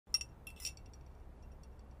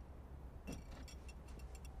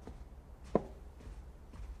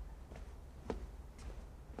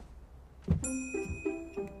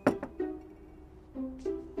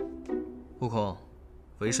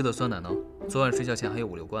维氏的酸奶呢？昨晚睡觉前还有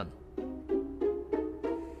5、6罐呢。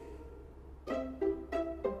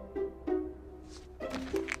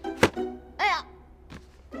哎呀，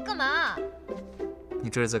干嘛？你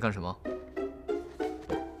这是在干什么？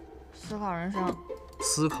思考人生。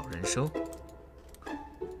思考人生？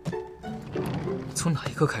从哪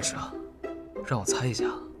一刻开始啊？让我猜一下。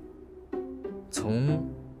从，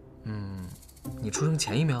你出生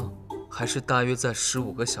前1秒，还是大约在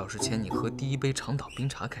15个小时前你喝第一杯长岛冰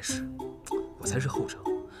茶开始？我猜是后者，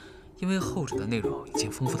因为后者的内容已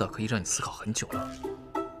经丰富到可以让你思考很久了。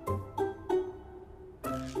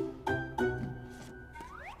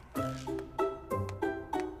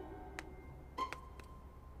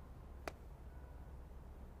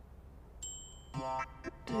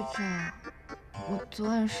队长，我昨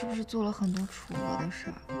晚是不是做了很多出格的事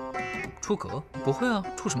儿？出格？不会啊，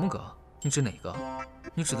出什么格？你指哪个？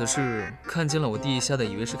你指的是看见了我地下的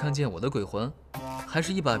以为是看见我的鬼魂，还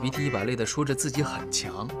是一把鼻涕一把泪的说着自己很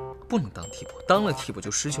强，不能当替补，当了替补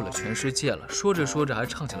就失去了全世界了，说着说着还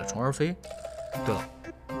唱起了虫儿飞。对了，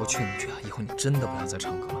我劝你一句啊，以后你真的不要再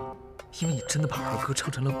唱歌了，因为你真的把儿歌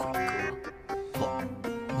唱成了鬼歌。哦，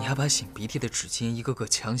你还把擤鼻涕的纸巾一个个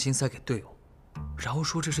强行塞给队友，然后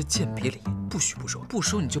说这是鉴别礼，不许不收，不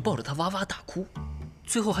收你就抱着它哇哇大哭，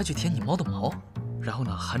最后还去舔你猫的毛，然后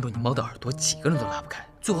呢含住你猫的耳朵，几个人都拉不开，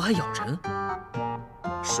最后还咬人。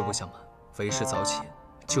实不相瞒，为师早起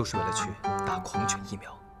就是为了去打狂犬疫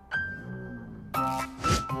苗。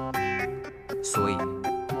所以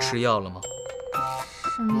吃药了吗？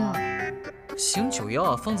什么药？醒酒药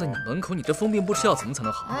啊，放在你门口，你这疯病不吃药怎么才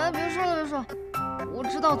能好？哎，别说了，别说了，我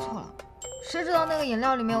知道错了。谁知道那个饮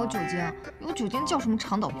料里面有酒精？有酒精叫什么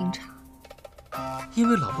长岛冰茶？因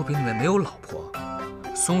为老婆饼里面没有老婆，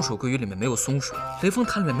松鼠桂鱼里面没有松鼠，雷峰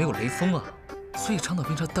塔里面没有雷锋啊，所以长岛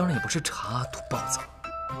冰茶当然也不是茶，土包子。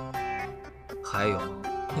还有，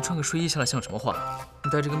你穿个睡衣下来像什么话？你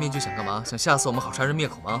戴这个面具想干嘛？想吓死我们好杀人灭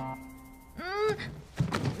口吗？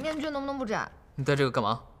面具能不能不摘？你戴这个干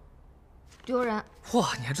嘛？丢人！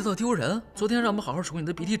哇，你还知道丢人？昨天让我们好好数你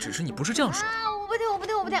的鼻涕指示，你不是这样说的。啊，我不听，我不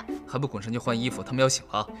听，我不听！还不滚上去换衣服，他们要醒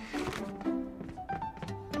了。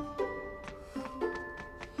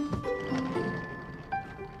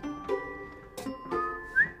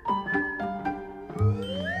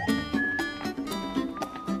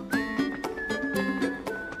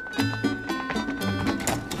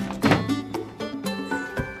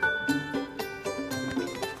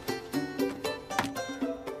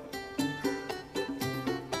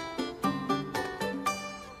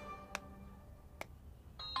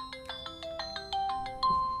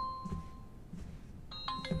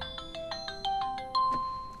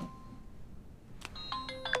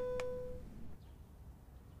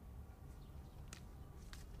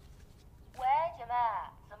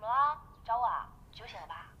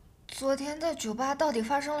昨天在酒吧到底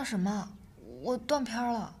发生了什么？我断片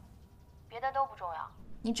了。别的都不重要，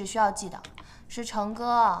你只需要记得，是成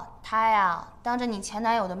哥他呀，当着你前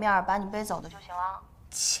男友的面把你背走的就行了。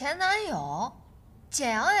前男友，简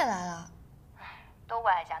阳也来了。都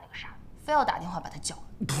怪爱家那个傻子，非要打电话把他叫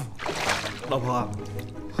来。老婆，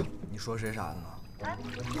你说谁傻子呢？哎，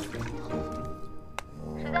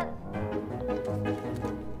谁在？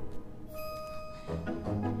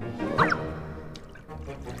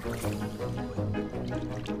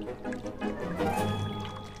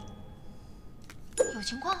有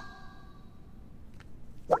情况？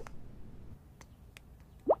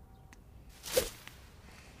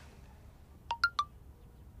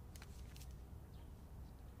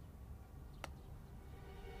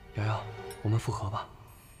瑶瑶，我们复合吧。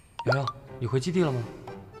瑶瑶，你回基地了吗？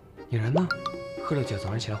你人呢？喝了酒早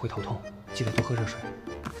上起来会头痛，记得多喝热水。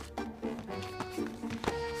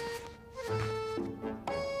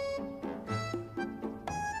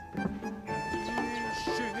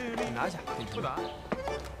拿下，不拿。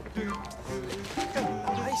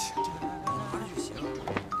拿一下，拿着就行。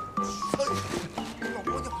老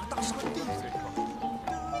婆，你好像大师兄弟嘴是吧？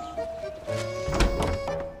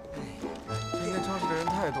今天超市的人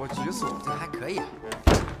太多，急死我了。这还可以啊，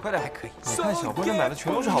快点还可以。你看小朋友买的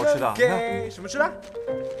全都是好吃的。你看什么吃的？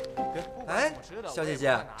哎，小姐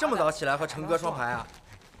姐，这么早起来和成哥双排啊？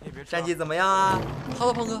战绩怎么样啊？好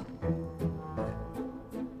了，胖哥。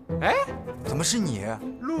哎，怎么是你？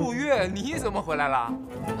陆月，你怎么回来了？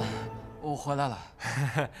我回来了。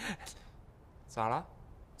咋了？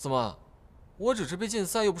怎么？我只是被禁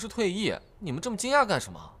赛，又不是退役，你们这么惊讶干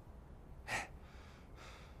什么？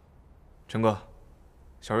成哥，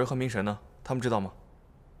小瑞和明神呢？他们知道吗？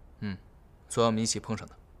昨晚我们一起碰上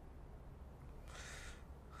的。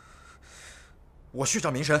我去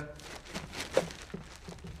找明神。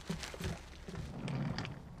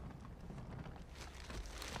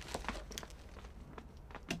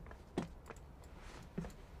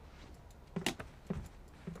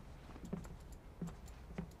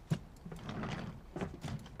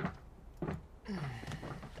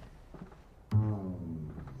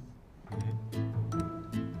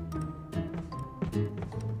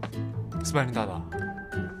斯班尼大大，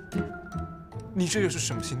你这又是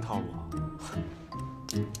什么新套路啊？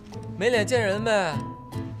没脸见人呗。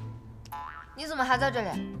你怎么还在这里？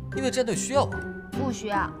因为战队需要我。不需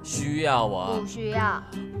要。需要我。不需要。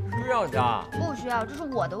需要的。不需要，这是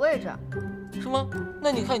我的位置。是吗？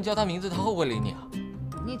那你看你叫他名字，他会不会理你啊？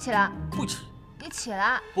你起来。不起。你起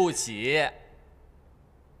来。不起。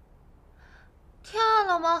天啊，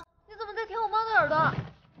老猫，你怎么在舔我猫的耳朵？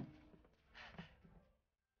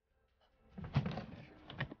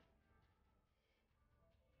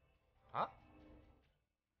啊？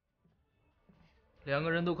两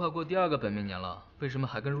个人都快过第2个本命年了，为什么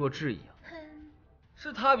还跟弱智一样？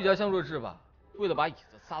是他比较像弱智吧？为了把椅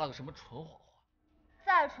子撒了个什么蠢谎话。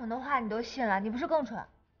再蠢的话你都信了，你不是更蠢？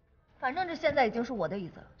反正这现在已经是我的椅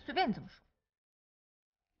子了，随便你怎么说。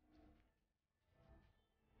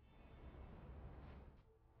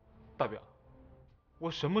大表，我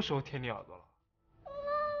什么时候舔你耳朵了？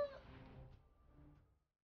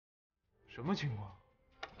什么情况？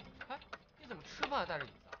哎，你怎么吃饭还带着椅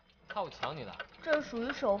子？怕我抢你的？这属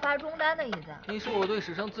于首发中单的椅子。你是我队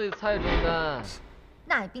史上最菜中单。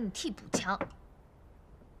那也比你替补强。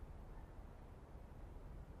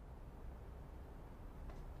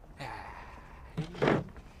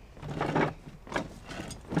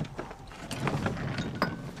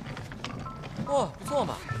哦，不错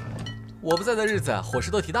嘛。我不在的日子，伙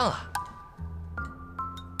食都提档了。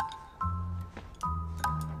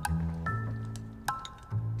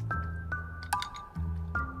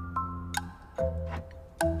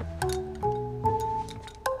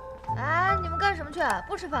哎，你们干什么去？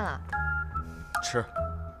不吃饭了？吃。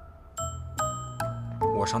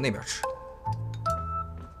我上那边吃。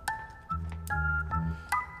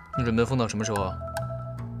你准备疯到什么时候啊？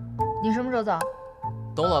你什么时候走？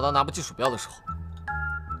等老大拿不起鼠标的时候。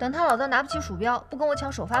等他老大拿不起鼠标，不跟我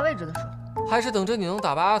抢首发位置的时候。还是等着你能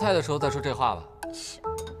打败阿泰的时候再说这话吧。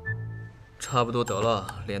差不多得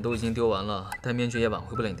了，脸都已经丢完了，戴面具也挽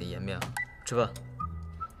回不了你的颜面。吃饭。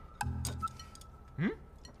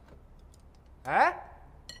哎，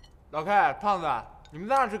老 K、胖子，你们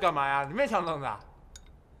在那是干嘛呀？你们也抢凳子啊？